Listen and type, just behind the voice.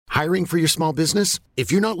Hiring for your small business?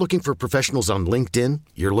 If you're not looking for professionals on LinkedIn,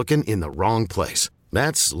 you're looking in the wrong place.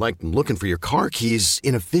 That's like looking for your car keys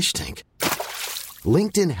in a fish tank.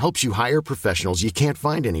 LinkedIn helps you hire professionals you can't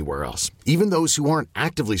find anywhere else, even those who aren't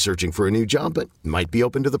actively searching for a new job but might be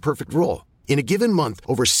open to the perfect role. In a given month,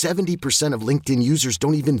 over 70% of LinkedIn users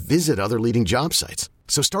don't even visit other leading job sites.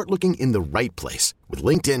 So start looking in the right place. With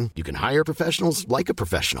LinkedIn, you can hire professionals like a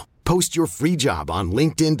professional. Post your free job on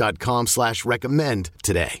linkedin.com/recommend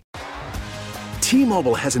today.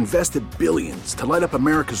 T-Mobile has invested billions to light up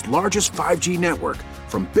America's largest 5G network,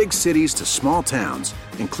 from big cities to small towns,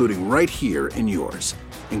 including right here in yours.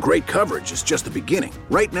 And great coverage is just the beginning.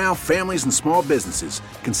 Right now, families and small businesses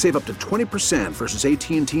can save up to 20% versus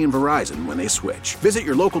AT&T and Verizon when they switch. Visit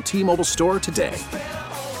your local T-Mobile store today.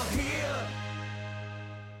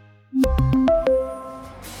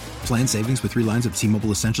 Plan savings with 3 lines of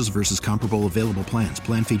T-Mobile Essentials versus comparable available plans.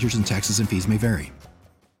 Plan features and taxes and fees may vary.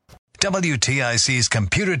 WTIC's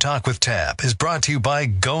Computer Talk with Tab is brought to you by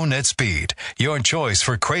GoNet Speed, your choice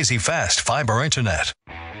for crazy fast fiber internet.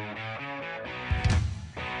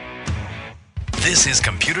 This is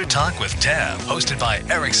Computer Talk with Tab, hosted by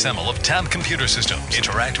Eric Semmel of Tab Computer Systems.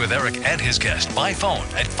 Interact with Eric and his guest by phone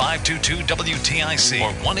at 522-WTIC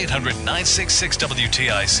or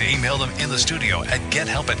 1-800-966-WTIC. Email them in the studio at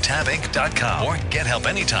gethelp@tabinc.com or get help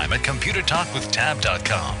anytime at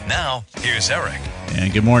computertalkwithtab.com. Now, here's Eric.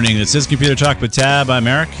 And good morning. This is Computer Talk with Tab. I'm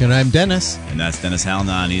Eric. And I'm Dennis. And that's Dennis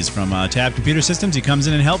Halnan. He's from Tab Computer Systems. He comes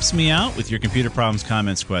in and helps me out with your computer problems,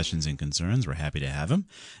 comments, questions, and concerns. We're happy to have him.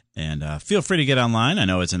 And feel free to get online. I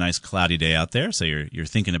know it's a nice cloudy day out there, so you're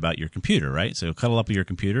thinking about your computer, right? So cuddle up with your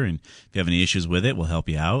computer, and if you have any issues with it, we'll help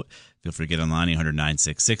you out. Feel free to get online,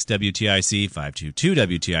 800-966-WTIC,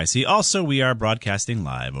 522-WTIC. Also, we are broadcasting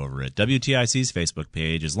live over at WTIC's Facebook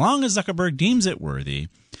page, as long as Zuckerberg deems it worthy.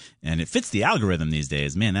 And it fits the algorithm these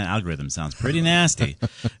days. Man, that algorithm sounds pretty nasty.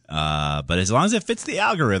 But as long as it fits the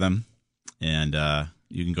algorithm, and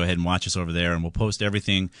you can go ahead and watch us over there, and we'll post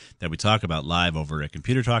everything that we talk about live over at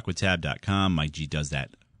computertalkwithtab.com. Mike G does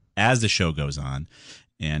that as the show goes on.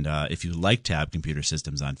 And if you like Tab Computer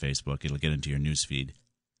Systems on Facebook, it'll get into your newsfeed,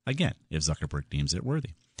 again, if Zuckerberg deems it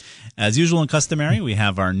worthy. As usual and customary, we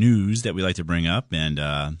have our news that we like to bring up, and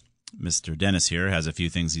Mr. Dennis here has a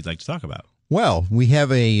few things he'd like to talk about. Well, we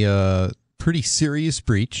have a pretty serious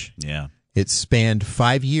breach. Yeah. It spanned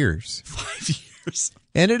 5 years. 5 years.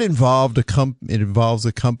 And it involved involves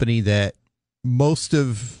a company that most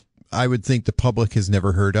of, I would think, the public has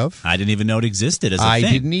never heard of. I didn't even know it existed as a thing. I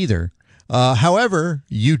didn't either. However,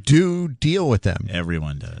 you do deal with them.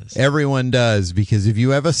 Everyone does. Everyone does, because if you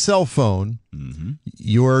have a cell phone,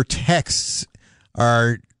 your texts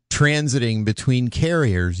are transiting between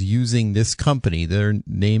carriers using this company. Their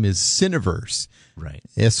name is Syniverse. Right.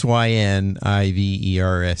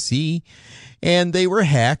 Syniverse. And they were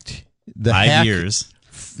hacked. 5 years.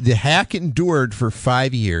 The hack endured for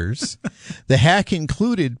 5 years. The hack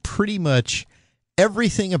included pretty much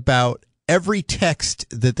everything about every text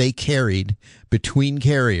that they carried between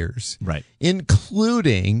carriers. Right.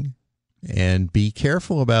 Including, and be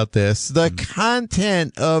careful about this, the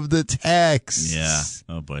content of the text. Yeah.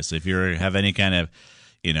 Oh, boy. So if you have any kind of,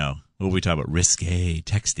 what we talk about, risque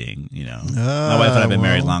texting, my wife and I have been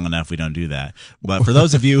married long enough, we don't do that. But for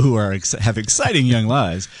those of you who have exciting young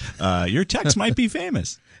lives, your text might be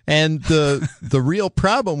famous. And the real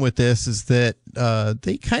problem with this is that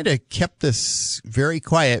they kind of kept this very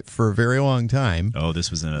quiet for a very long time. Oh, this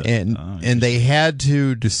was and they had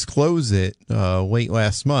to disclose it late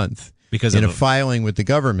last month because in a filing with the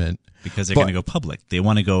government. Because they're going to go public. They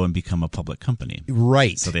want to go and become a public company.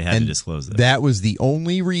 Right. So they had to disclose it. That was the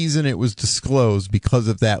only reason it was disclosed, because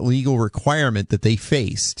of that legal requirement that they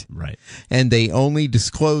faced. Right. And they only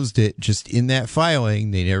disclosed it just in that filing.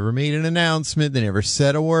 They never made an announcement. They never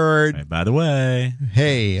said a word. Right, by the way.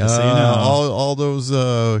 Hey, so you know. all those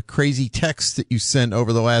crazy texts that you sent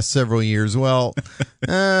over the last several years, well,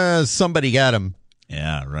 somebody got them.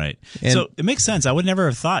 Yeah, right. So it makes sense. I would never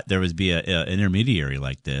have thought there would be an intermediary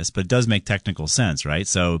like this, but it does make technical sense, right?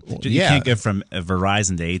 So you can't get from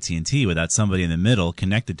Verizon to AT&T without somebody in the middle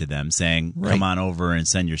connected to them saying, come on over and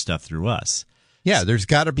send your stuff through us. Yeah, there's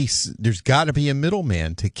got to be a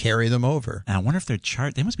middleman to carry them over. And I wonder if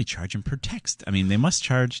they must be charging per text. I mean, they must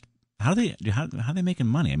charge. How are they making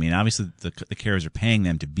money? I mean, obviously the carriers are paying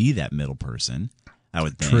them to be that middle person, I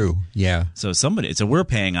would think. True, yeah. So we're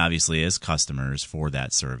paying, obviously, as customers for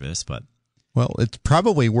that service, but... Well, it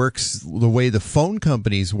probably works the way the phone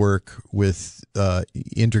companies work with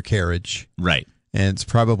intercarriage. Right. And it's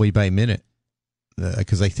probably by minute.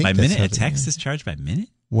 Because I think by minute? A text is charged by minute?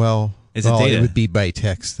 Well, is it data? It would be by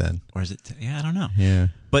text then. Or is it... I don't know. Yeah.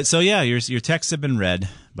 But so yeah, your texts have been read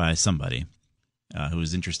by somebody who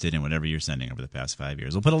is interested in whatever you're sending over the past 5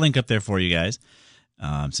 years. We'll put a link up there for you guys,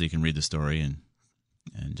 so you can read the story and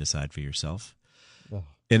decide for yourself. Oh.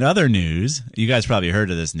 In other news, you guys probably heard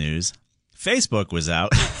of this news. Facebook was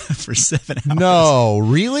out for 7 hours. No,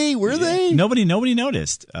 really? Were they? Nobody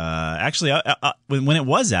noticed. Actually, when it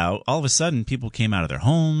was out, all of a sudden people came out of their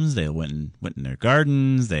homes. They went in their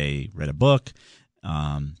gardens. They read a book.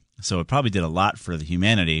 So it probably did a lot for the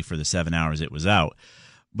humanity for the 7 hours it was out.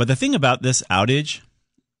 But the thing about this outage,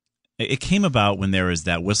 it came about when there was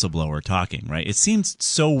that whistleblower talking, right? It seems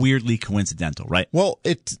so weirdly coincidental, right? Well,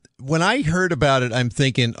 when I heard about it, I'm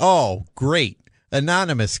thinking, oh, great.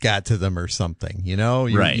 Anonymous got to them or something,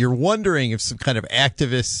 Right. You're wondering if some kind of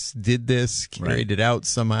activists did this, carried it out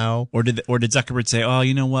somehow. Or did Zuckerberg say, oh,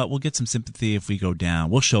 you know what, we'll get some sympathy if we go down.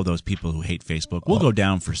 We'll show those people who hate Facebook. We'll go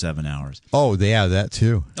down for 7 hours. Oh, yeah, that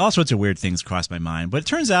too. All sorts of weird things crossed my mind. But it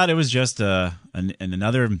turns out it was just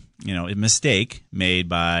another a mistake made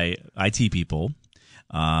by IT people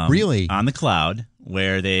really? On the cloud,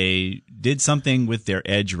 where they did something with their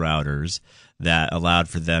edge routers that allowed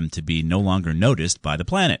for them to be no longer noticed by the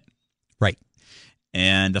planet. Right.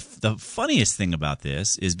 And the funniest thing about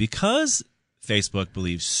this is because Facebook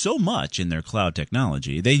believes so much in their cloud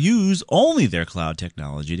technology, they use only their cloud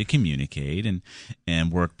technology to communicate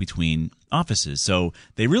and work between offices. So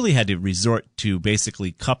they really had to resort to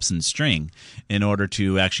basically cups and string in order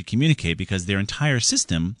to actually communicate, because their entire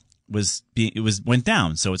system went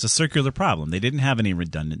down. So it's a circular problem. They didn't have any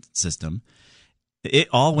redundant system. It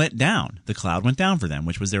all went down. The cloud went down for them,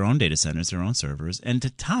 which was their own data centers, their own servers. And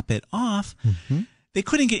to top it off, they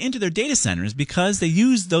couldn't get into their data centers because they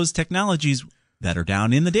used those technologies that are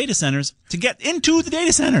down in the data centers to get into the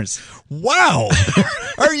data centers. Wow.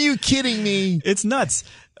 Are you kidding me? It's nuts.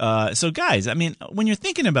 So guys, I mean, when you're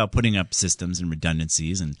thinking about putting up systems and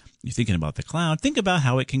redundancies and you're thinking about the cloud, think about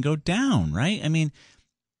how it can go down, right? I mean,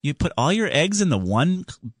 you put all your eggs in that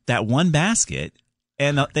one basket.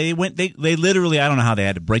 And they literally, I don't know how they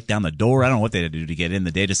had to break down the door. I don't know what they had to do to get in the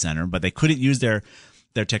data center, but they couldn't use their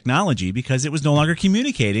technology because it was no longer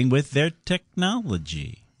communicating with their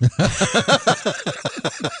technology. You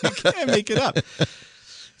can't make it up.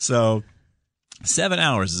 So 7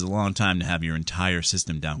 hours is a long time to have your entire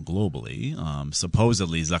system down globally.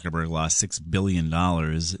 Supposedly, Zuckerberg lost $6 billion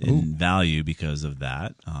in value because of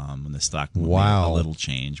that. When the stock made a little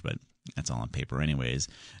change, but that's all on paper anyways.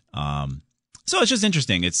 So it's just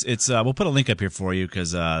interesting. It's we'll put a link up here for you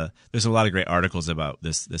because there's a lot of great articles about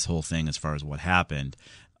this whole thing as far as what happened.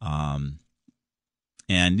 And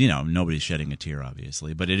nobody's shedding a tear,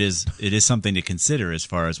 obviously, but it is something to consider as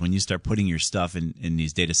far as when you start putting your stuff in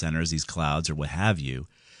these data centers, these clouds, or what have you.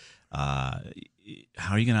 How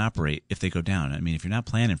are you going to operate if they go down? I mean, if you're not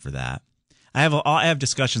planning for that. I have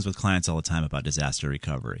discussions with clients all the time about disaster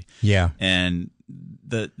recovery. Yeah. And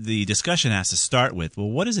the discussion has to start with, well,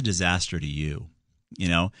 what is a disaster to you?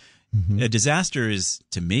 A disaster is,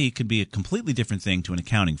 to me, could be a completely different thing to an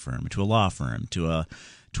accounting firm, to a law firm, to a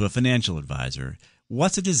financial advisor.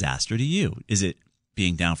 What's a disaster to you? Is it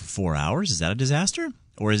being down for 4 hours? Is that a disaster?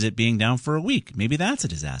 Or is it being down for a week? Maybe that's a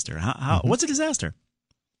disaster. What's a disaster?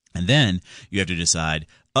 And then you have to decide,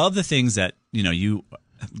 of the things that you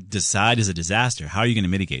decide is a disaster, how are you going to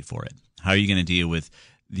mitigate for it? How are you going to deal with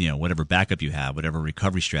whatever backup you have, whatever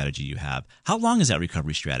recovery strategy you have? How long is that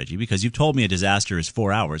recovery strategy? Because you've told me a disaster is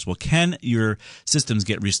 4 hours. Well, can your systems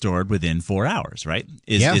get restored within 4 hours, right?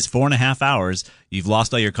 Is 4.5 hours, you've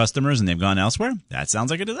lost all your customers and they've gone elsewhere? That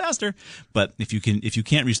sounds like a disaster. But if you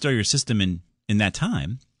can't restore your system in that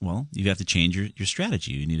time, well, you have to change your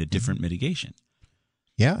strategy. You need a different mitigation.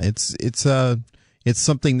 Yeah, it's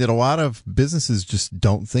something that a lot of businesses just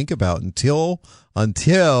don't think about until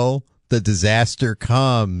the disaster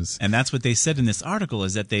comes. And that's what they said in this article,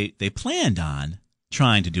 is that they planned on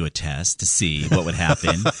trying to do a test to see what would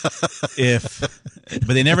happen but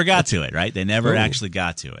they never got to it, right? They never actually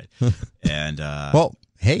got to it. And well,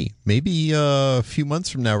 hey, maybe a few months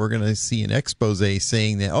from now we're going to see an expose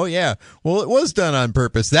saying that, oh yeah, well, it was done on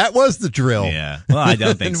purpose. That was the drill. Yeah. Well, I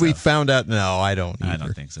don't think and so. we found out, no, I don't either. I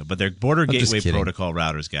don't think so. But their border gateway protocol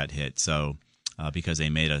routers got hit, so because they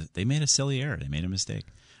made a silly error. They made a mistake.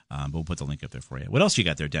 But we'll put the link up there for you. What else you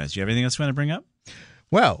got there, Dennis? Do you have anything else you want to bring up?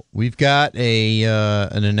 Well, we've got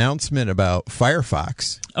an announcement about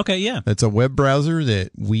Firefox. Okay, yeah. It's a web browser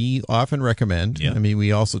that we often recommend. Yeah. I mean,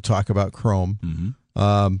 we also talk about Chrome.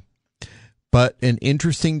 Mm-hmm. But an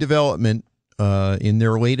interesting development in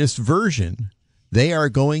their latest version, they are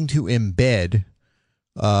going to embed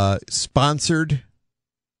sponsored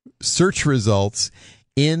search results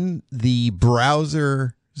in the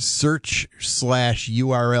browser's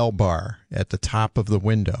search/URL bar at the top of the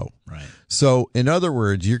window. Right. So, in other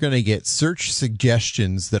words, you're going to get search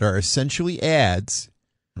suggestions that are essentially ads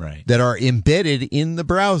that are embedded in the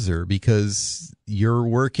browser because you're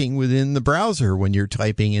working within the browser when you're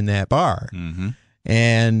typing in that bar. Mm-hmm.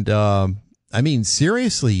 And, I mean,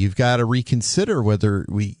 seriously, you've got to reconsider whether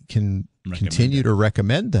we can continue to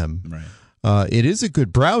recommend them. Right. It is a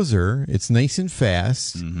good browser. It's nice and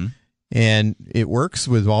fast. Mm-hmm. And it works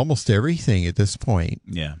with almost everything at this point.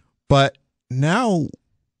 Yeah. But now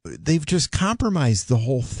they've just compromised the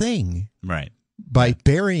whole thing. Right. By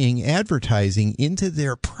burying advertising into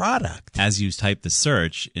their product. As you type the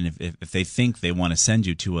search, and if they think they want to send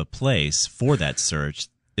you to a place for that search,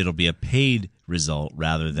 it'll be a paid result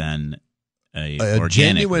rather than a organic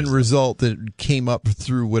genuine result that came up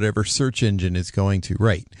through whatever search engine it's going to.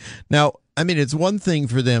 Right. Now, I mean, it's one thing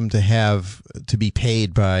for them to be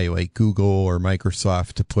paid by like Google or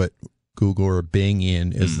Microsoft to put Google or Bing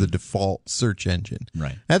in as the default search engine.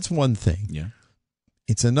 Right. That's one thing. Yeah.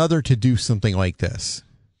 It's another to do something like this.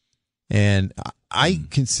 And I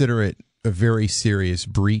consider it a very serious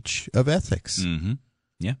breach of ethics. Mm-hmm.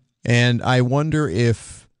 Yeah. And I wonder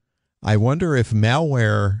if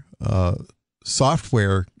malware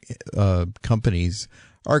software companies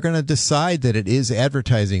are going to decide that it is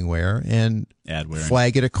advertising-ware and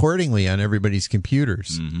flag it accordingly on everybody's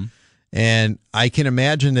computers. Mm-hmm. And I can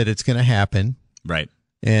imagine that it's going to happen. Right.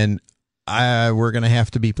 And we're going to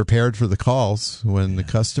have to be prepared for the calls when the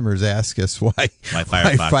customers ask us why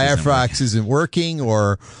Firefox isn't working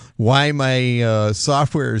or why my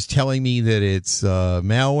software is telling me that it's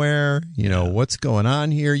malware. You know, what's going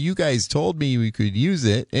on here? You guys told me we could use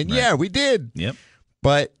it. And yeah, we did. Yep.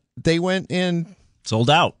 But they went and sold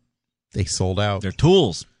out. They sold out. Their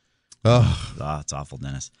tools. Oh, it's awful,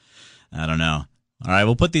 Dennis. I don't know. All right,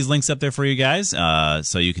 we'll put these links up there for you guys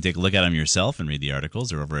so you can take a look at them yourself and read the articles.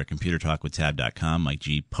 They're over at computertalkwithtab.com. Mike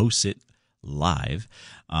G posts it live.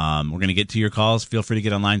 We're going to get to your calls. Feel free to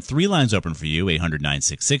get online. 3 lines open for you,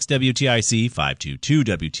 800-966-WTIC,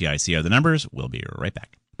 522-WTIC are the numbers. We'll be right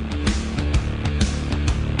back.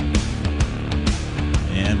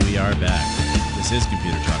 And we are back. This is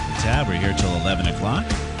Computer Talk with Tab. We're here till 11 o'clock.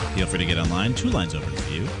 Feel free to get online. 2 lines open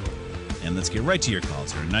for you. And let's get right to your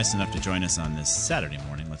calls. You're nice enough to join us on this Saturday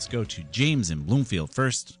morning. Let's go to James in Bloomfield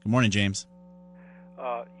first. Good morning, James.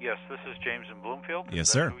 Yes, this is James in Bloomfield. Yes,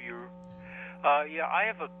 sir. Yeah, I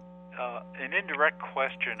have an indirect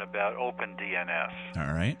question about OpenDNS.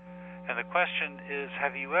 All right. And the question is,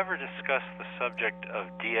 have you ever discussed the subject of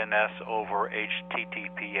DNS over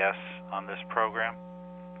HTTPS on this program?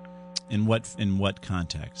 In what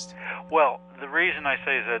context? Well, the reason I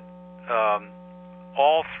say is that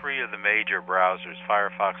all 3 of the major browsers,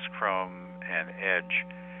 Firefox, Chrome, and Edge,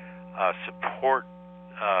 support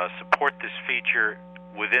this feature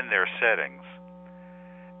within their settings.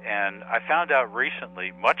 And I found out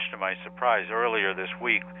recently, much to my surprise, earlier this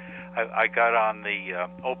week, I got on the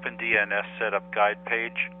OpenDNS setup guide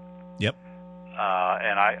page. Yep.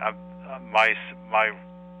 And my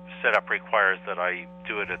setup requires that I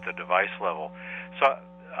do it at the device level. So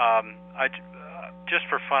just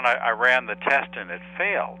for fun, I ran the test and it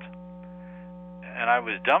failed. And I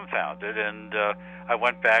was dumbfounded, and I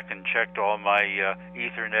went back and checked all my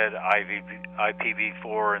Ethernet,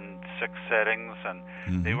 IPv4, and 6 settings, and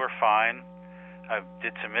they were fine. I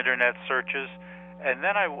did some internet searches, and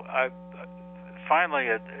then I finally,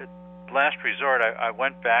 at last resort, I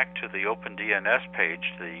went back to the OpenDNS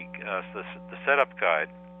page, the setup guide.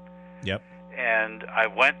 Yep. And I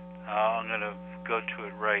went. I'm going to go to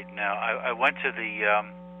it right now. I went to the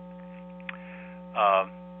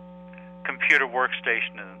computer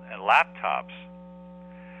workstation and laptops,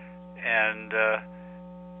 and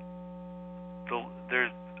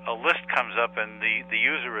there's a list comes up, and the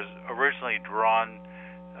user is originally drawn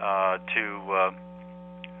to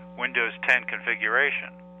Windows 10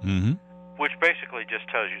 configuration, which basically just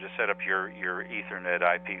tells you to set up your Ethernet,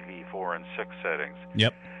 IPv4, and 6 settings.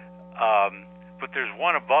 Yep. But there's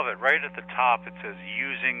one above it, right at the top. It says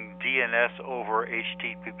using DNS over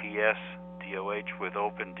HTTPS DOH with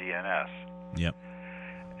OpenDNS. Yep.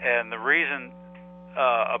 And the reason,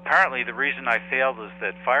 apparently, the reason I failed is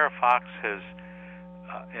that Firefox has,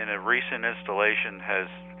 in a recent installation, has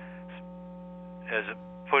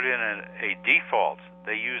put in a default.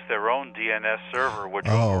 They use their own DNS server, which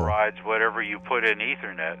overrides whatever you put in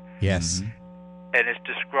Ethernet. Yes. And it's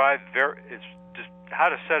described how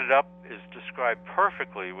to set it up is described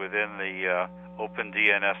perfectly within the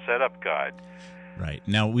OpenDNS setup guide. Right.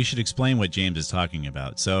 Now we should explain what James is talking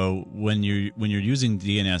about. So when you're using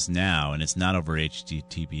DNS now and it's not over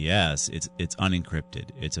HTTPS, it's unencrypted.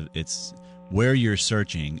 It's where you're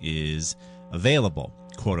searching is available,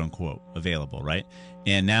 quote unquote, available, right?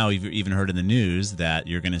 And now you've even heard in the news that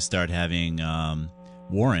you're going to start having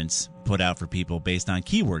warrants put out for people based on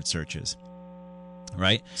keyword searches.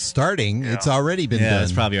 Right? Starting, it's already been done. Yeah,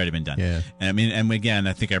 it's probably already been done. Yeah. And I mean, and again,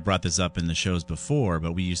 I think I brought this up in the shows before,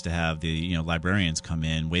 but we used to have the librarians come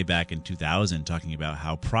in way back in 2000 talking about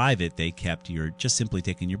how private they kept just simply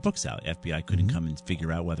taking your books out. FBI couldn't come and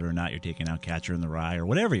figure out whether or not you're taking out Catcher in the Rye or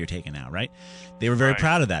whatever you're taking out, right? They were very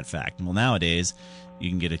proud of that fact. Well, nowadays, you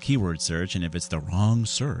can get a keyword search, and if it's the wrong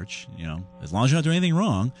search, as long as you're not doing anything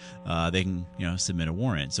wrong, they can, submit a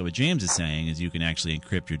warrant. So what James is saying is you can actually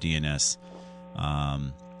encrypt your DNS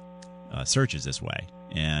searches this way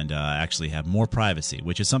and actually have more privacy,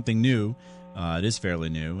 which is something new. It is fairly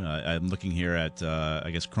new. I'm looking here at,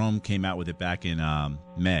 I guess Chrome came out with it back in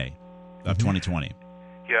May of 2020.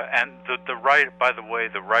 Yeah, and by the way,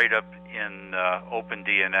 the write-up in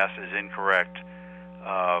OpenDNS is incorrect.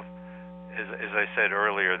 As I said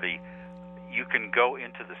earlier, you can go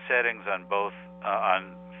into the settings on both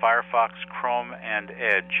on Firefox, Chrome, and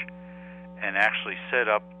Edge, and actually set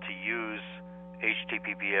up to use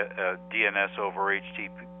HTTP DNS over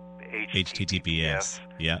HTTPS.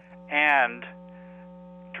 Yeah. And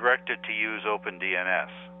directed to use OpenDNS.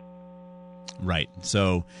 Right.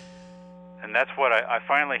 So. And that's what I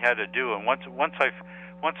finally had to do. And once I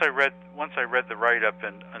read the write-up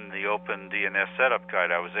in the OpenDNS setup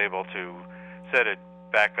guide, I was able to set it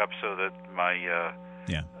back up so that my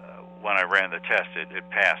when I ran the test, it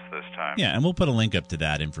passed this time. Yeah, and we'll put a link up to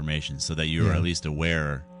that information so that you're at least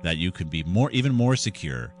aware that you could be even more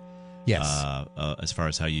secure. Yes. As far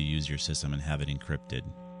as how you use your system and have it encrypted.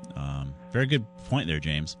 Very good point there,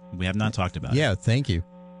 James. We have not talked about it. Yeah, thank you.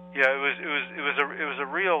 Yeah, it was a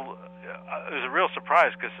real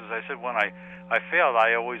surprise because, as I said, when I failed,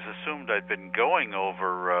 I always assumed I'd been going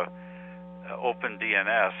over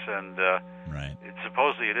OpenDNS, and right.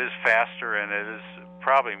 Supposedly it is faster and it is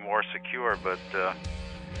probably more secure, but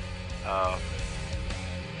I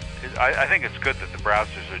think it's good that the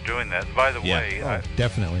browsers are doing that. And by the way,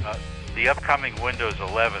 definitely, the upcoming Windows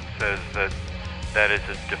 11 says that is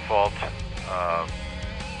a default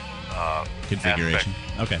configuration.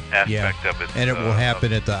 Aspect of it, and it will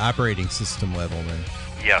happen at the operating system level then.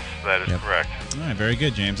 Yes, that is correct. All right, very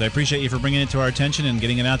good, James. I appreciate you for bringing it to our attention and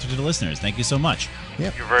getting it out to the listeners. Thank you so much.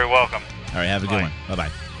 Yep. You're very welcome. All right, have a good one. Bye-bye.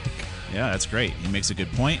 Yeah, that's great. He makes a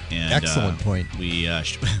good point. And, excellent point. We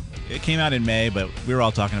it came out in May, but we were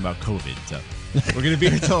all talking about COVID. So we're going to be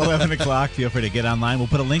here until 11 o'clock. Feel free to get online. We'll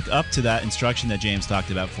put a link up to that instruction that James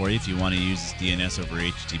talked about for you if you want to use DNS over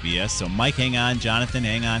HTTPS. So Mike, hang on. Jonathan,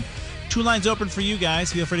 hang on. 2 lines open for you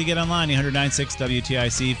guys. Feel free to get online.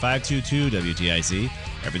 800-96-WTIC, 522-WTIC.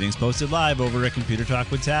 Everything's posted live over at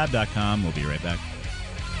ComputerTalkWithTab.com. We'll be right back.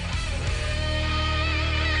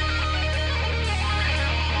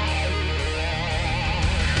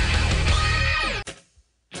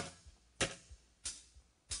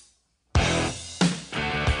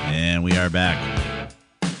 And we are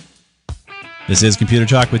back. This is Computer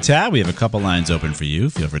Talk with Tab. We have a couple lines open for you.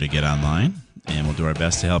 Feel free to get online, and we'll do our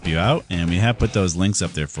best to help you out. And we have put those links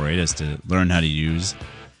up there for you just to learn how to use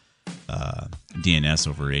DNS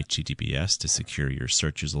over HTTPS to secure your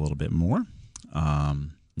searches a little bit more.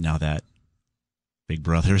 Now that Big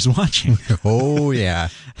Brother is watching. Oh, yeah.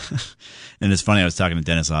 And it's funny, I was talking to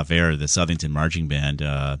Dennis off air. The Southington Marching Band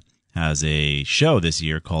has a show this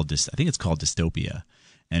year called, I think it's called Dystopia.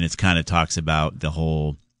 And it kind of talks about the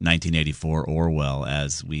whole 1984 Orwell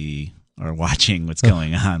as we are watching what's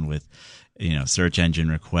going on with, search engine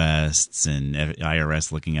requests and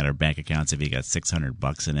IRS looking at our bank accounts if you got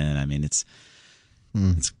 $600 in it. I mean, it's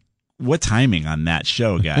what timing on that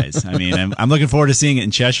show, guys. I mean, I'm looking forward to seeing it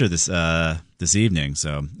in Cheshire this evening.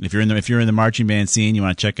 So if you're in the marching band scene, you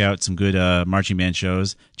want to check out some good marching band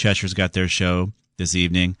shows. Cheshire's got their show this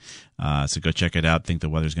evening, so go check it out. I think the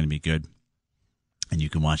weather's going to be good. And you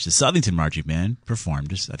can watch the Southington Marching Band perform.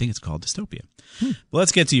 I think it's called Dystopia. Well,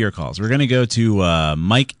 let's get to your calls. We're going to go to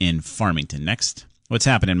Mike in Farmington next. What's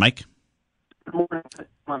happening, Mike? Good morning.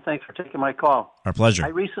 Thanks for taking my call. Our pleasure. I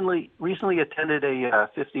recently attended a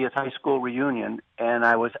 50th high school reunion, and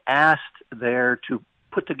I was asked there to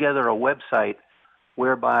put together a website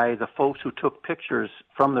whereby the folks who took pictures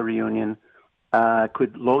from the reunion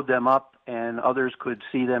could load them up, and others could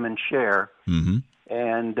see them and share. Mm-hmm.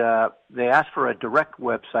 And they asked for a direct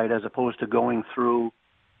website as opposed to going through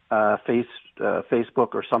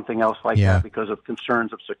Facebook or something else like that because of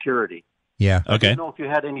concerns of security. Yeah. I didn't know if you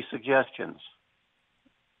had any suggestions.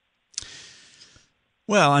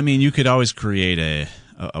 Well, I mean, you could always create a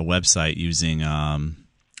website using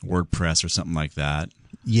WordPress or something like that.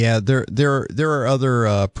 Yeah, there are other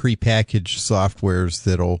prepackaged softwares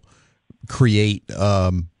that'll create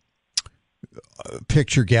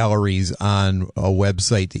picture galleries on a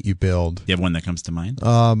website that you build. Do you have one that comes to mind?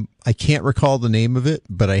 I can't recall the name of it,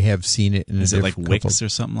 but I have seen it. Is it like Wix or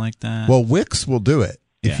something like that? Well, Wix will do it.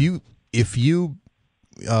 Yeah. If you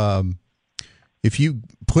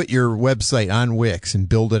put your website on Wix and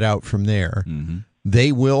build it out from there,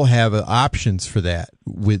 they will have options for that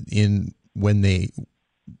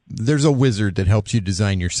there's a wizard that helps you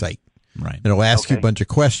design your site. Right. It'll ask you a bunch of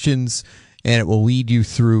questions, and it will lead you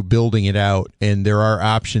through building it out. And there are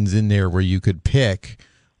options in there where you could pick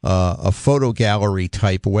a photo gallery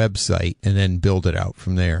type website and then build it out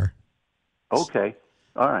from there. Okay.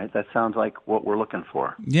 All right. That sounds like what we're looking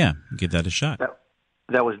for. Yeah, give that a shot.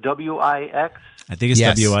 That was WIX? I think it's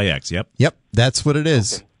WIX, yep. Yep, that's what it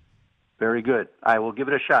is. Okay. Very good. I will give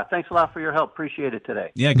it a shot. Thanks a lot for your help. Appreciate it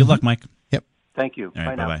today. Yeah, good luck, Mike. Yep. Thank you. All right,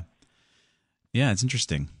 Bye now. bye-bye. Yeah, it's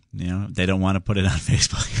interesting. You know, they don't want to put it on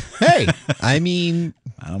Facebook. Hey, I mean,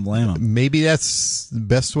 I don't blame them. Maybe that's the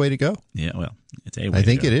best way to go. Yeah, well, it's a way I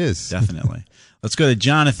think to go. it is. Definitely. Let's go to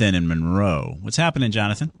Jonathan in Monroe. What's happening,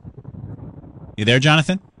 Jonathan? You there,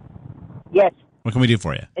 Jonathan? Yes. What can we do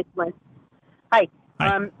for you? It's Lynn. Hi.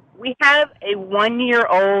 Hi. We have a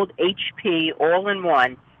 1-year-old HP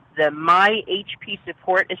all-in-one. The My HP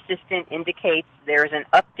Support Assistant indicates there is an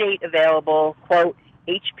update available, quote,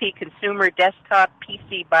 HP Consumer Desktop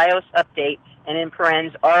PC BIOS Update, and in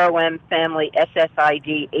parens, ROM Family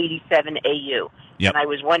SSID 87AU. Yep. And I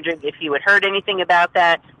was wondering if you had heard anything about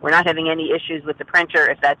that. We're not having any issues with the printer,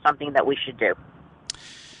 if that's something that we should do.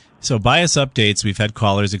 So BIOS updates, we've had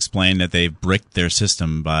callers explain that they've bricked their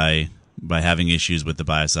system by having issues with the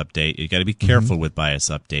BIOS update. You got to be careful with BIOS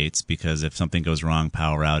updates, because if something goes wrong,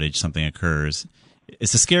 power outage, something occurs,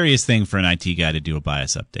 it's the scariest thing for an IT guy to do a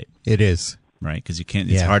BIOS update. It is. Right? Because you can't.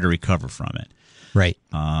 It's hard to recover from it. Right.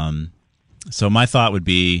 So my thought would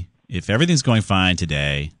be, if everything's going fine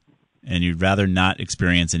today, and you'd rather not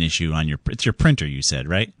experience an issue on it's your printer, you said,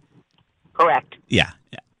 right? Correct. Yeah.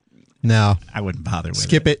 No. I wouldn't bother with it.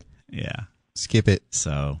 Skip it. Yeah. Skip it.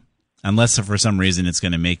 So, unless for some reason it's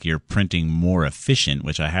going to make your printing more efficient,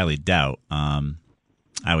 which I highly doubt,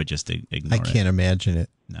 I would just ignore it. I can't imagine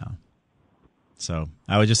it. No. So,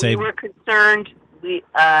 I would just say... We were concerned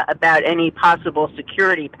about any possible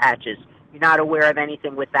security patches. You're not aware of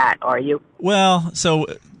anything with that, are you? Well, so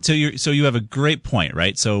you have a great point,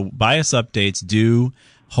 right? So BIOS updates do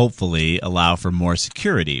hopefully allow for more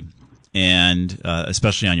security, and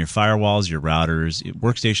especially on your firewalls, your routers,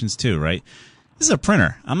 workstations too, right? This is a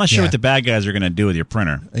printer. I'm not sure what the bad guys are going to do with your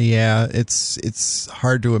printer. Yeah, it's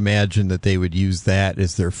hard to imagine that they would use that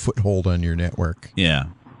as their foothold on your network. Yeah,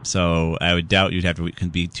 so I would doubt you'd have to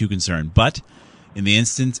be too concerned, but in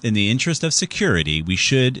the interest of security, we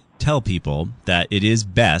should tell people that it is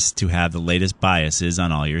best to have the latest BIOSes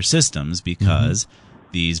on all your systems, because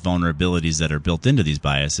these vulnerabilities that are built into these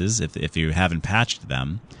BIOSes, if you haven't patched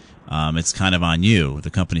them, it's kind of on you.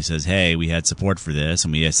 The company says, hey, we had support for this,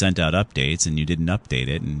 and we sent out updates, and you didn't update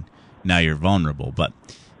it, and now you're vulnerable. But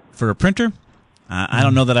for a printer, I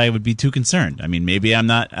don't know that I would be too concerned. I mean, maybe I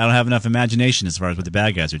don't have enough imagination as far as what the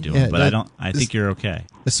bad guys are doing, but I think you're okay.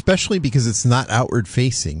 Especially because it's not outward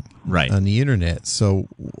facing on the internet. So,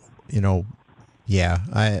 I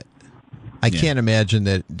can't imagine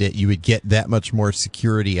that you would get that much more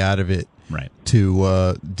security out of it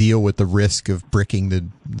to deal with the risk of bricking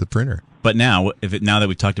the printer. But now that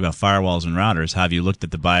we've talked about firewalls and routers, have you looked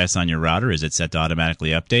at the BIOS on your router? Is it set to automatically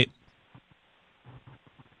update?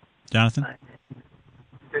 Jonathan?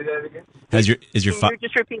 Say that again. Can you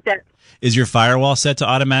just repeat that? Is your firewall set to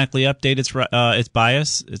automatically update its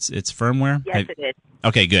BIOS, its firmware? Yes, it is.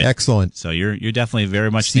 Okay, good. Excellent. So you're definitely very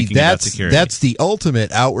much thinking about security. That's the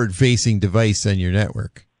ultimate outward-facing device on your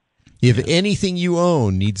network. If anything you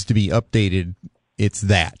own needs to be updated, it's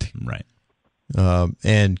that. Right.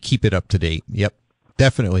 And keep it up to date. Yep,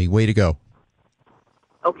 definitely. Way to go.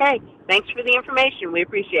 Okay. Thanks for the information. We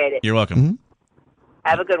appreciate it. You're welcome. Mm-hmm.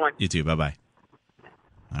 Have a good one. You too. Bye-bye.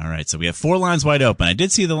 All right, so we have 4 lines wide open. I did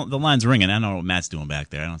see the lines ringing. I don't know what Matt's doing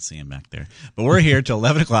back there. I don't see him back there. But we're here till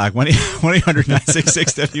 11 o'clock,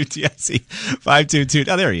 1-800-966-WTIC, 522.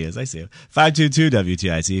 Oh, there he is. I see him.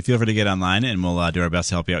 522-WTIC. Feel free to get online, and we'll do our best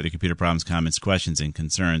to help you out with your computer problems, comments, questions, and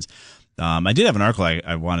concerns. I did have an article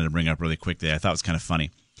I wanted to bring up really quick today. I thought it was kind of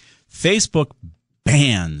funny. Facebook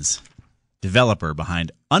bans developer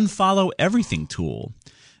behind Unfollow Everything tool.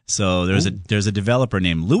 So there's a developer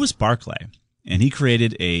named Lewis Barclay, and he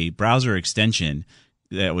created a browser extension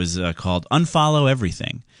that was called Unfollow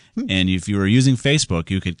Everything. And if you were using Facebook,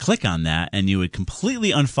 you could click on that and you would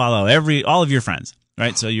completely unfollow all of your friends,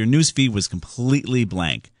 right? So your news feed was completely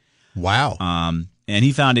blank. Wow. And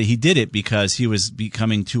he did it because he was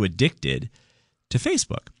becoming too addicted to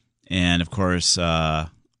Facebook. And of course,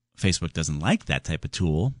 Facebook doesn't like that type of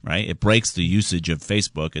tool, right? It breaks the usage of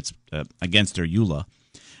Facebook. It's against their EULA.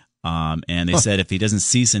 And they said if he doesn't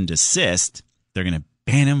cease and desist, they're going to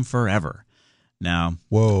ban him forever. Now,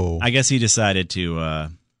 I guess he decided to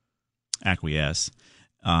acquiesce.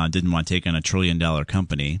 Didn't want to take on a $1 trillion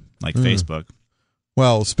company like Facebook.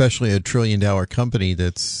 Well, especially a $1 trillion company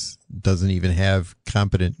that doesn't even have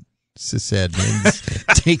competent sysadmins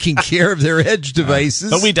taking care of their edge devices.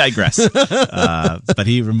 But we digress. But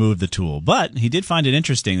he removed the tool. But he did find it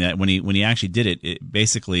interesting that when he actually did it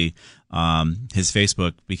basically his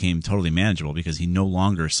Facebook became totally manageable because he no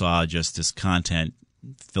longer saw just this content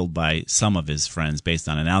filled by some of his friends based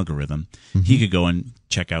on an algorithm. He could go and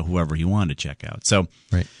check out whoever he wanted to check out. So,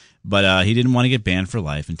 but he didn't want to get banned for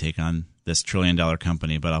life and take on this $1 trillion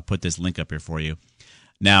company. But I'll put this link up here for you.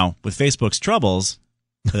 Now, with Facebook's troubles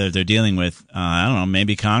that they're dealing with, I don't know,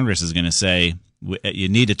 maybe Congress is going to say you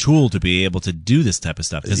need a tool to be able to do this type of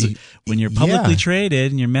stuff. Because when you're publicly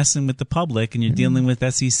traded and you're messing with the public and you're dealing with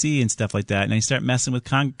SEC and stuff like that, and you start messing with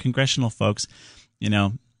congressional folks,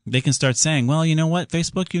 they can start saying, well, you know what,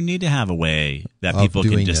 Facebook, you need to have a way that people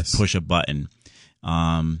can just push a button.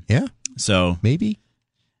 So maybe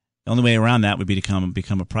the only way around that would be to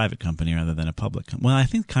become a private company rather than a public company. Well, I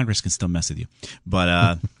think Congress can still mess with you.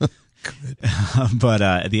 But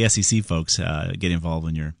but the SEC folks get involved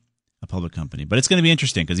when you're a public company. But it's going to be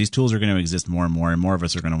interesting because these tools are going to exist more and more of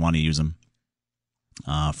us are going to want to use them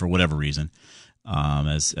for whatever reason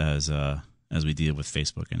as we deal with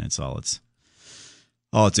Facebook and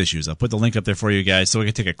all its issues. I'll put the link up there for you guys. So we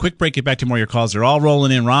can take a quick break, get back to more of your calls. They're all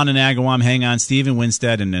rolling in. Ron and Agawam, hang on. Stephen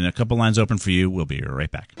Winstead, and then a couple lines open for you. We'll be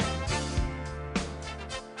right back.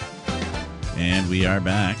 And we are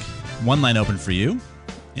back. One line open for you.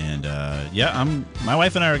 And my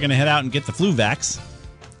wife and I are going to head out and get the flu vax.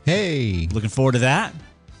 Hey. Looking forward to that.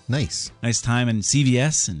 Nice. Nice time in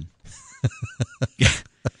CVS and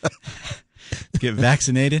get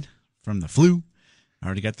vaccinated from the flu. I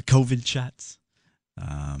already got the COVID shots.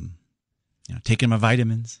 Taking my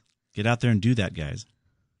vitamins. Get out there and do that, guys.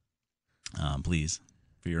 Please,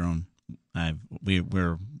 for your own. I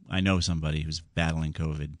know somebody who's battling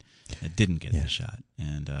COVID that didn't get the shot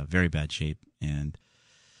and very bad shape. And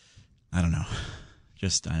I don't know.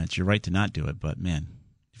 Just it's your right to not do it, but man,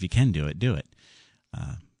 if you can do it, do it.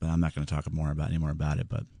 But I'm not going to talk any more about it.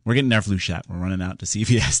 But we're getting our flu shot. We're running out to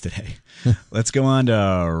CVS today. Let's go on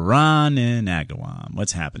to Ron in Agawam.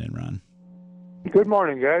 What's happening, Ron? Good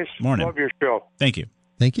morning, guys. Morning. Love your show. Thank you.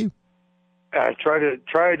 Thank you. I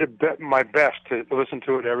try to bet my best to listen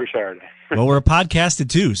to it every Saturday. Well, we're podcasted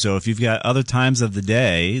too, so if you've got other times of the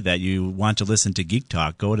day that you want to listen to Geek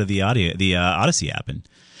Talk, go to the Odyssey app and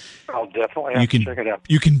I'll definitely have to check it out.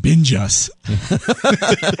 You can binge us.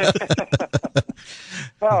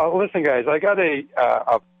 Well, listen, guys, I got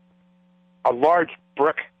a large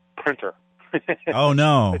brick printer. Oh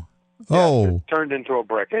no. It turned into a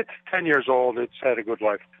brick. It's 10 years old. It's had a good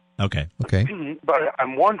life. Okay. But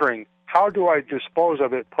I'm wondering, how do I dispose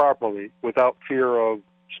of it properly without fear of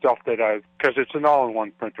stuff because it's an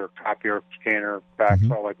all-in-one printer, copier, scanner, fax,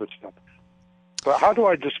 all that good stuff. But how do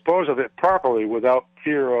I dispose of it properly without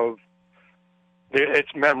fear of its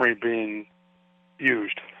memory being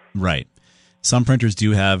used? Right. Some printers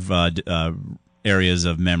do have areas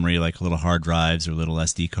of memory, like little hard drives or little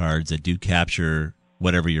SD cards that do capture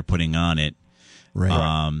whatever you're putting on it.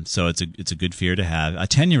 Right. So it's a good fear to have. A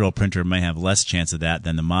 10-year-old printer may have less chance of that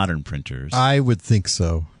than the modern printers. I would think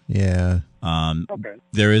so. Yeah. Okay.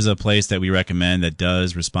 There is a place that we recommend that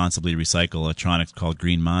does responsibly recycle electronics called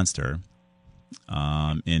Green Monster.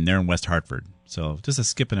 They're in West Hartford. So just a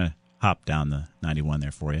skip and a hop down the 91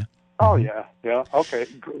 there for you. Oh, yeah. Okay.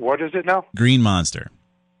 What is it now? Green Monster.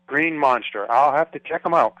 Green Monster. I'll have to check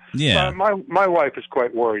them out. Yeah. My wife is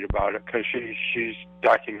quite worried about it because she's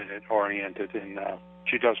documented oriented and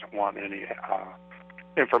she doesn't want any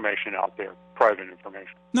information out there, private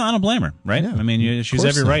information. No, I don't blame her, right? Yeah, I mean, she's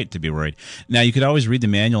every right to be worried. Now, you could always read the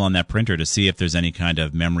manual on that printer to see if there's any kind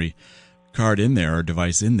of memory card in there or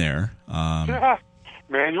device in there.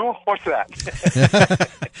 Manual? What's that?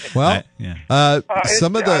 Well,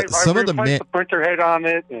 some of the printer head on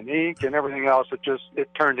it and ink and everything else. It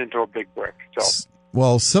turned into a big brick. So,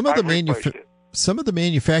 well, some of the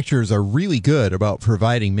manufacturers are really good about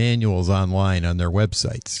providing manuals online on their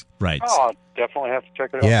websites. Right. Oh, I'll definitely have to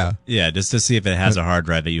check it out. Yeah. Yeah, just to see if it has a hard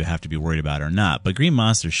drive that you have to be worried about or not. But Green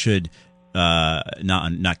Monster should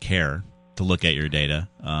not care to look at your data.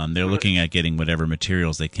 They're looking at getting whatever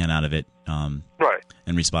materials they can out of it. Right.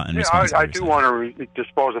 And respond. I do want to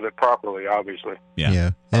dispose of it properly, obviously.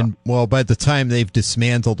 Yeah. And well, by the time they've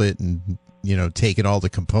dismantled it and taken all the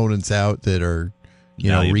components out that are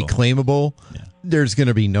Valuable. reclaimable, there's going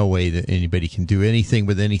to be no way that anybody can do anything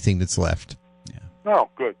with anything that's left. Yeah. Oh,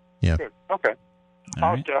 good. Yeah. Good. Okay. All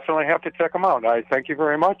I'll right. definitely have to check them out. I thank you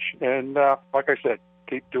very much, and like I said,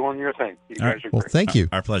 keep doing your thing. You All guys right. are Well, great. thank you.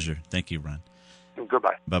 Our pleasure. Thank you, Ron.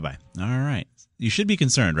 Goodbye. Bye-bye. All right. You should be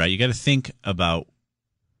concerned, right? You got to think about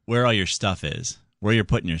where all your stuff is, where you're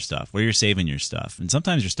putting your stuff, where you're saving your stuff. And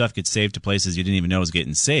sometimes your stuff gets saved to places you didn't even know was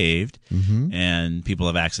getting saved, and people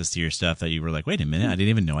have access to your stuff that you were like, wait a minute, I didn't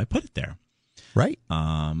even know I put it there. Right.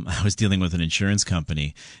 I was dealing with an insurance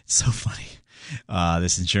company. It's so funny.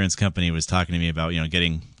 This insurance company was talking to me about,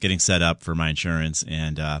 getting set up for my insurance,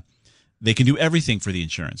 and they can do everything for the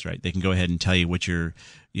insurance, right? They can go ahead and tell you what your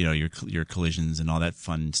collisions and all that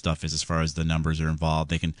fun stuff is as far as the numbers are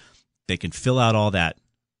involved. They can fill out all that,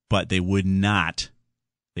 but they would not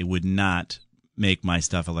make my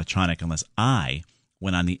stuff electronic unless I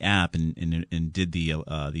went on the app and did the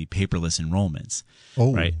paperless enrollments.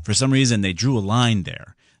 Oh. Right. For some reason, they drew a line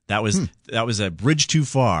there. That was a bridge too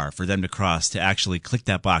far for them to cross to actually click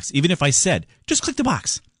that box. Even if I said, just click the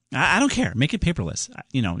box. I don't care. Make it paperless.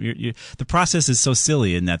 The process is so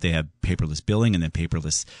silly in that they have paperless billing and then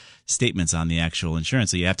paperless statements on the actual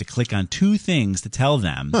insurance. So you have to click on two things to tell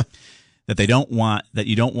them that you don't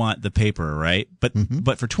want the paper, right?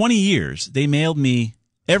 But for 20 years, they mailed me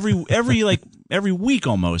every week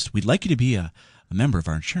almost. We'd like you to be a member of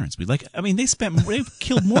our insurance. They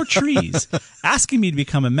killed more trees asking me to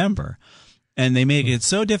become a member. And they make it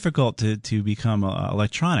so difficult to become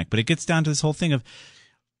electronic. But it gets down to this whole thing of,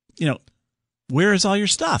 where is all your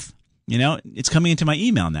stuff? It's coming into my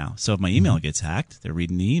email now. So if my email gets hacked, they're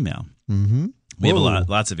reading the email. Mm-hmm. We have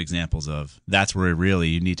lots of examples of that's where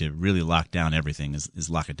you need to really lock down everything is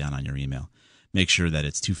lock it down on your email. Make sure that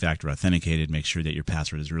it's two-factor authenticated. Make sure that your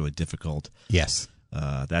password is really difficult. Yes.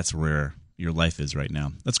 That's where your life is right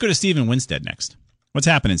now. Let's go to Steve in Winstead next. What's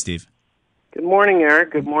happening, Steve? Good morning,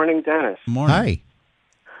 Eric. Good morning, Dennis. Morning. Hi.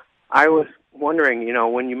 I was wondering,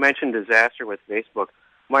 when you mentioned disaster with Facebook,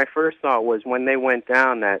 my first thought was when they went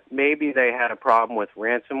down that maybe they had a problem with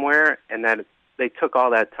ransomware and that they took all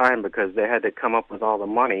that time because they had to come up with all the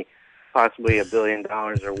money, possibly $1 billion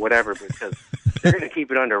or whatever, because they're going to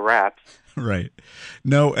keep it under wraps. Right.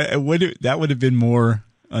 No, that would have been more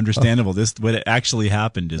understandable. What actually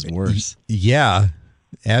happened is worse. Yeah,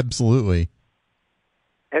 absolutely.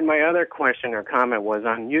 And my other question or comment was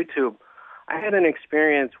on YouTube, I had an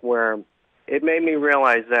experience where it made me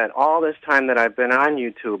realize that all this time that I've been on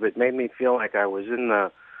YouTube, it made me feel like I was in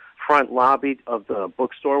the front lobby of the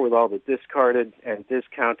bookstore with all the discarded and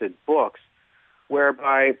discounted books,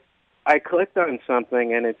 whereby I clicked on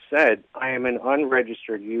something and it said, I am an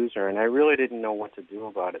unregistered user, and I really didn't know what to do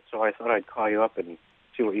about it. So I thought I'd call you up and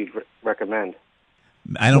see what you'd recommend.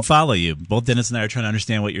 I don't follow you. Both Dennis and I are trying to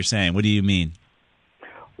understand what you're saying. What do you mean?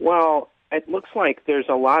 Well, it looks like there's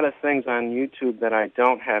a lot of things on YouTube that I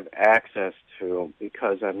don't have access to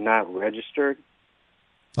because I'm not registered.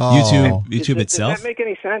 Oh. YouTube itself? Does that make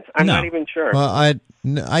any sense? I'm No. not even sure. Well,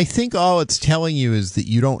 I think all it's telling you is that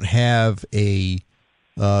you don't have a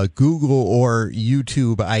Google or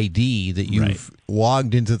YouTube ID that you've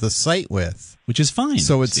logged into the site with. Which is fine.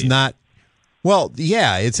 So it's Steve. not... Well,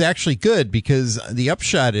 yeah, it's actually good because the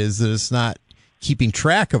upshot is that it's not keeping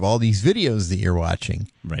track of all these videos that you're watching.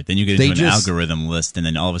 Right. Then you get into an algorithm list, and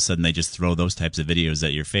then all of a sudden they just throw those types of videos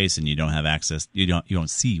at your face, and you don't have access. You don't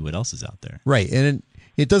see what else is out there. Right. And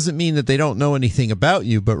it doesn't mean that they don't know anything about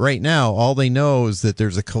you, but right now all they know is that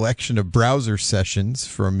there's a collection of browser sessions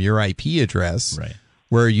from your IP address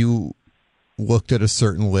where you looked at a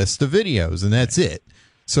certain list of videos, and that's it.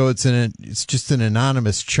 So it's just an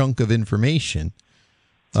anonymous chunk of information.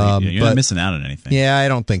 So you're not missing out on anything. Yeah, I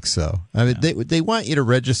don't think so. I mean, they want you to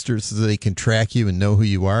register so they can track you and know who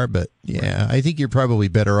you are, but I think you're probably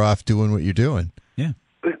better off doing what you're doing. Yeah.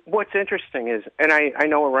 What's interesting is, and I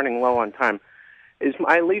know we're running low on time, is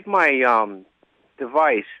I leave my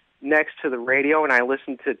device next to the radio and I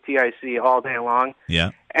listen to TIC all day long.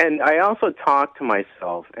 Yeah. And I also talk to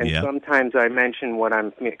myself, and sometimes I mention what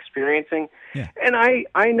I'm experiencing. Yeah. And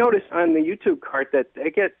I notice on the YouTube cart that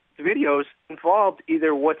they get videos involved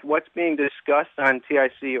either with what's being discussed on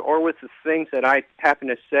TIC or with the things that I happen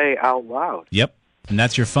to say out loud. Yep. And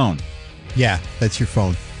that's your phone. Yeah, that's your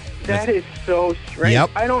phone. That is so strange.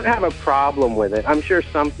 Yep. I don't have a problem with it. I'm sure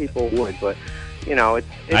some people would, but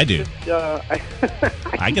it's I do. Just,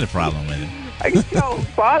 I get a problem with it. I can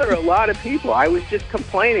bother a lot of people. I was just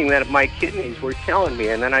complaining that my kidneys were killing me,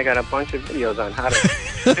 and then I got a bunch of videos on how to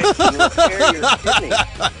fix and repair your kidneys.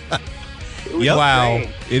 Yep. Wow.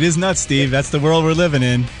 Strange. It is nuts, Steve. That's the world we're living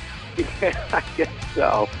in. Yeah, I guess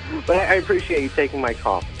so. But I appreciate you taking my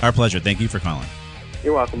call. Our pleasure. Thank you for calling.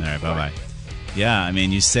 You're welcome. All right, bye-bye. Yeah, I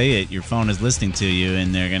mean, you say it, your phone is listening to you,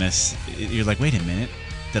 and you're like, wait a minute.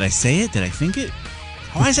 Did I say it? Did I think it?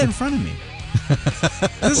 Why is that in front of me?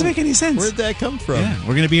 That doesn't make any sense. Where'd that come from? Yeah,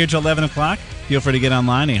 we're going to be here till 11 o'clock. Feel free to get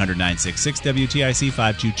online, 800-966-WTIC,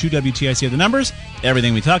 522-WTIC are the numbers.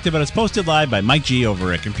 Everything we talked about is posted live by Mike G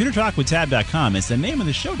over at ComputerTalkWithTab.com. It's the name of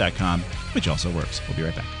the show.com, which also works. We'll be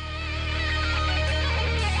right back.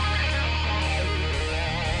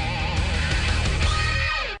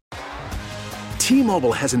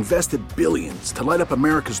 T-Mobile has invested billions to light up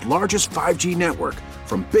America's largest 5G network,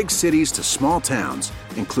 from big cities to small towns,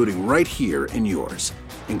 including right here in yours.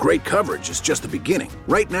 And great coverage is just the beginning.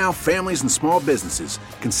 Right now, families and small businesses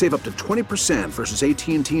can save up to 20% versus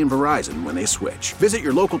AT&T and Verizon when they switch. Visit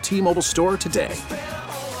your local T-Mobile store today.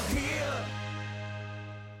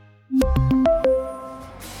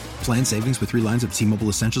 Plan savings with 3 lines of T-Mobile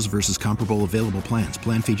Essentials versus comparable available plans.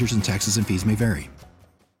 Plan features and taxes and fees may vary.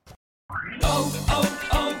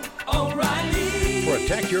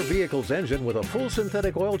 Protect your vehicle's engine with a full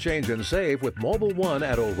synthetic oil change and save with Mobil 1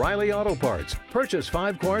 at O'Reilly Auto Parts. Purchase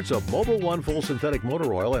 5 quarts of Mobil 1 full synthetic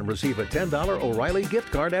motor oil and receive a $10 O'Reilly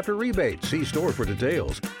gift card after rebate. See store for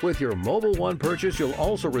details. With your Mobil 1 purchase, you'll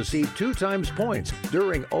also receive 2 times points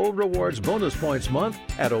during O Rewards Bonus Points Month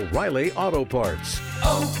at O'Reilly Auto Parts.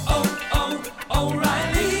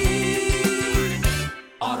 O'Reilly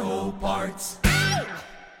Auto Parts.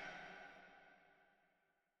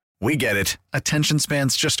 We get it. Attention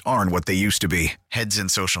spans just aren't what they used to be. Heads in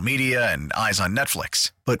social media and eyes on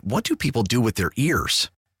Netflix. But what do people do with their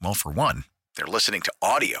ears? Well, for one, they're listening to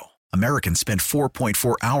audio. Americans spend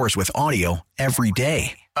 4.4 hours with audio every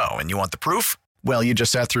day. Oh, and you want the proof? Well, you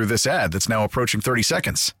just sat through this ad that's now approaching 30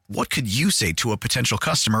 seconds. What could you say to a potential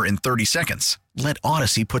customer in 30 seconds? Let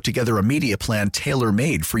Odyssey put together a media plan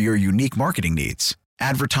tailor-made for your unique marketing needs.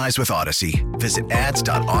 Advertise with Odyssey. Visit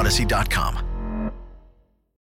ads.odyssey.com.